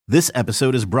This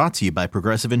episode is brought to you by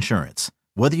Progressive Insurance.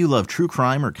 Whether you love true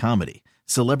crime or comedy,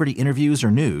 celebrity interviews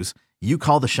or news, you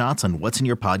call the shots on what's in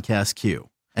your podcast queue.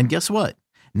 And guess what?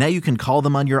 Now you can call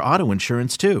them on your auto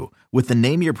insurance too with the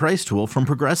Name Your Price tool from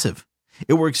Progressive.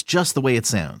 It works just the way it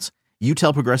sounds. You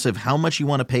tell Progressive how much you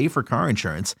want to pay for car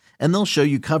insurance, and they'll show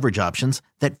you coverage options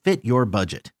that fit your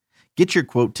budget. Get your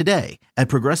quote today at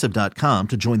Progressive.com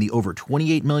to join the over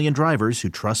 28 million drivers who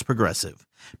trust Progressive.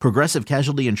 Progressive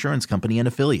Casualty Insurance Company and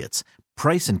Affiliates.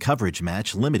 Price and coverage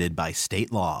match limited by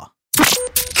state law.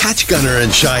 Catch Gunner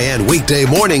and Cheyenne weekday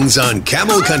mornings on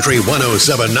Camel Country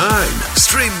 107.9.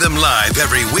 Stream them live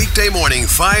every weekday morning,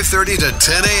 5:30 to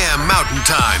 10 a.m. Mountain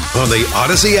Time on the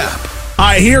Odyssey app. All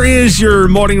right, here is your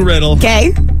morning riddle.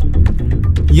 Okay.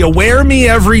 You wear me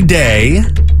every day,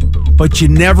 but you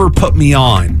never put me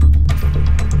on.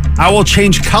 I will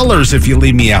change colors if you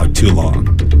leave me out too long.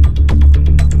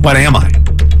 What am I?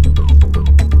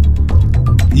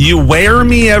 You wear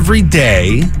me every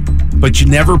day, but you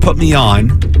never put me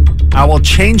on. I will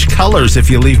change colors if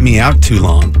you leave me out too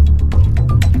long.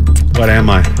 What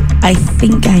am I? I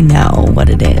think I know what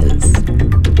it is.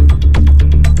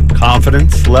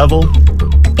 Confidence level?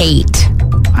 8.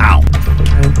 Wow.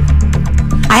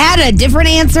 I had a different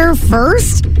answer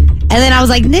first, and then I was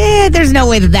like, nah, there's no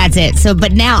way that's it. So,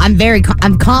 but now I'm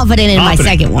confident in my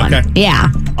second one. Okay. Yeah.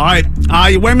 All right.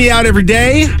 You wear me out every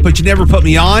day, but you never put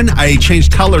me on. I change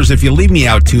colors if you leave me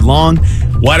out too long.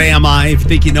 What am I? If you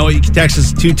think you know it, you can text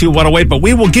us 22108. But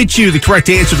we will get you the correct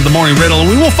answer to the morning riddle, and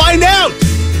we will find out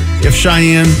if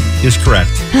Cheyenne is correct.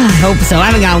 I hope so. I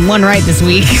haven't got one right this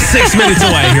week. 6 minutes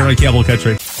away here on Camel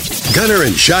Country. Gunner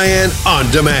and Cheyenne on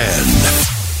demand.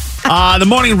 The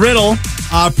morning riddle,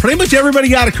 pretty much everybody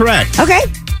got it correct. Okay.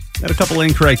 Got a couple of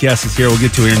incorrect guesses here. We'll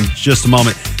get to it in just a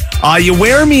moment. You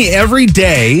wear me every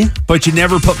day, but you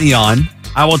never put me on.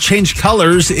 I will change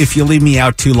colors if you leave me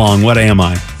out too long. What am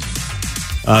I?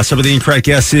 Some of the incorrect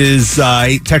guesses,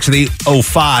 text at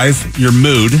 805, your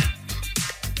mood.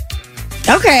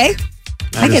 Okay.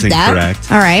 I get that.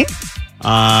 Incorrect. All right.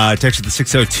 Text at the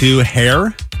 602,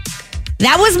 hair.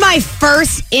 That was my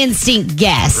first instinct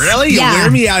guess. Really? Yeah. You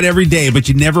wear me out every day, but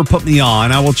you never put me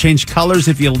on. I will change colors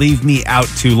if you leave me out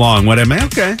too long. What am I?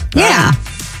 Okay. Yeah.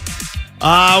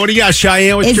 What do you got,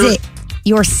 Cheyenne? Is it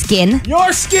your skin?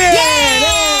 Your skin!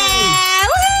 Yeah!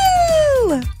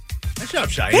 Woo! Nice job,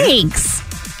 Cheyenne. Thanks.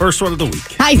 First one of the week.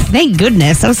 Thank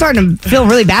goodness. I'm starting to feel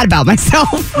really bad about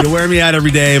myself. You wear me out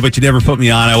every day, but you never put me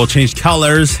on. I will change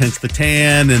colors, hence the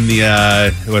tan and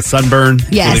the sunburn.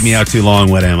 Yes. If you leave me out too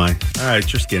long, what am I? All right,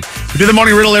 it's your skin. We do the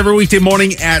morning riddle every weekday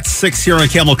morning at 6 here on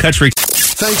Camel Country.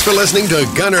 Thanks for listening to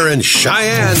Gunner and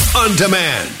Cheyenne on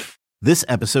demand. This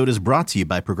episode is brought to you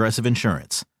by Progressive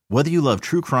Insurance. Whether you love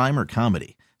true crime or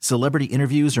comedy, celebrity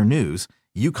interviews or news,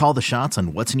 you call the shots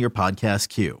on what's in your podcast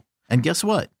queue. And guess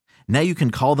what? Now you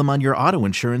can call them on your auto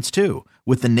insurance too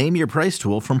with the Name Your Price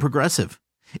tool from Progressive.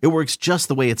 It works just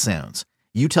the way it sounds.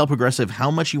 You tell Progressive how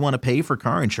much you want to pay for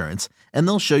car insurance, and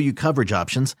they'll show you coverage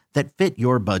options that fit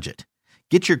your budget.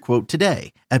 Get your quote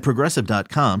today at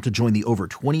Progressive.com to join the over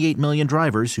 28 million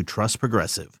drivers who trust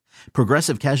Progressive.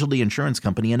 Progressive Casualty Insurance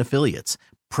Company and Affiliates.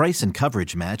 Price and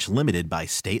coverage match limited by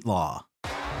state law.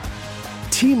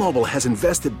 T-Mobile has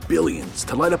invested billions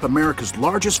to light up America's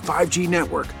largest 5G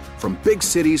network, from big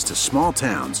cities to small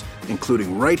towns,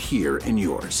 including right here in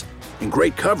yours. And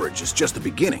great coverage is just the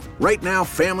beginning. Right now,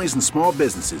 families and small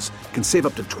businesses can save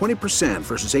up to 20%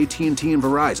 versus AT&T and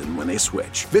Verizon when they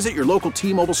switch. Visit your local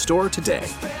T-Mobile store today.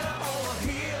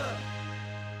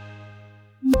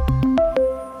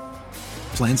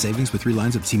 Plan savings with 3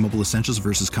 lines of T-Mobile Essentials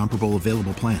versus comparable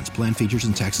available plans. Plan features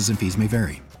and taxes and fees may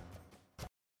vary.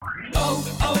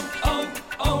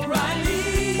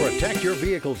 Protect your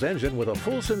vehicle's engine with a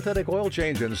full synthetic oil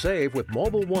change and save with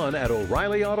Mobil 1 at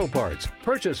O'Reilly Auto Parts.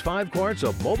 Purchase 5 quarts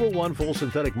of Mobil 1 full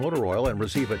synthetic motor oil and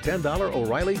receive a $10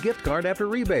 O'Reilly gift card after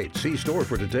rebate. See store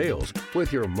for details.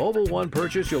 With your Mobil 1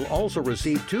 purchase, you'll also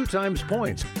receive 2 times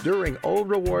points during O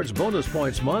Rewards Bonus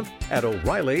Points Month at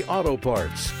O'Reilly Auto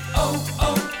Parts.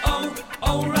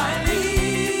 O'Reilly.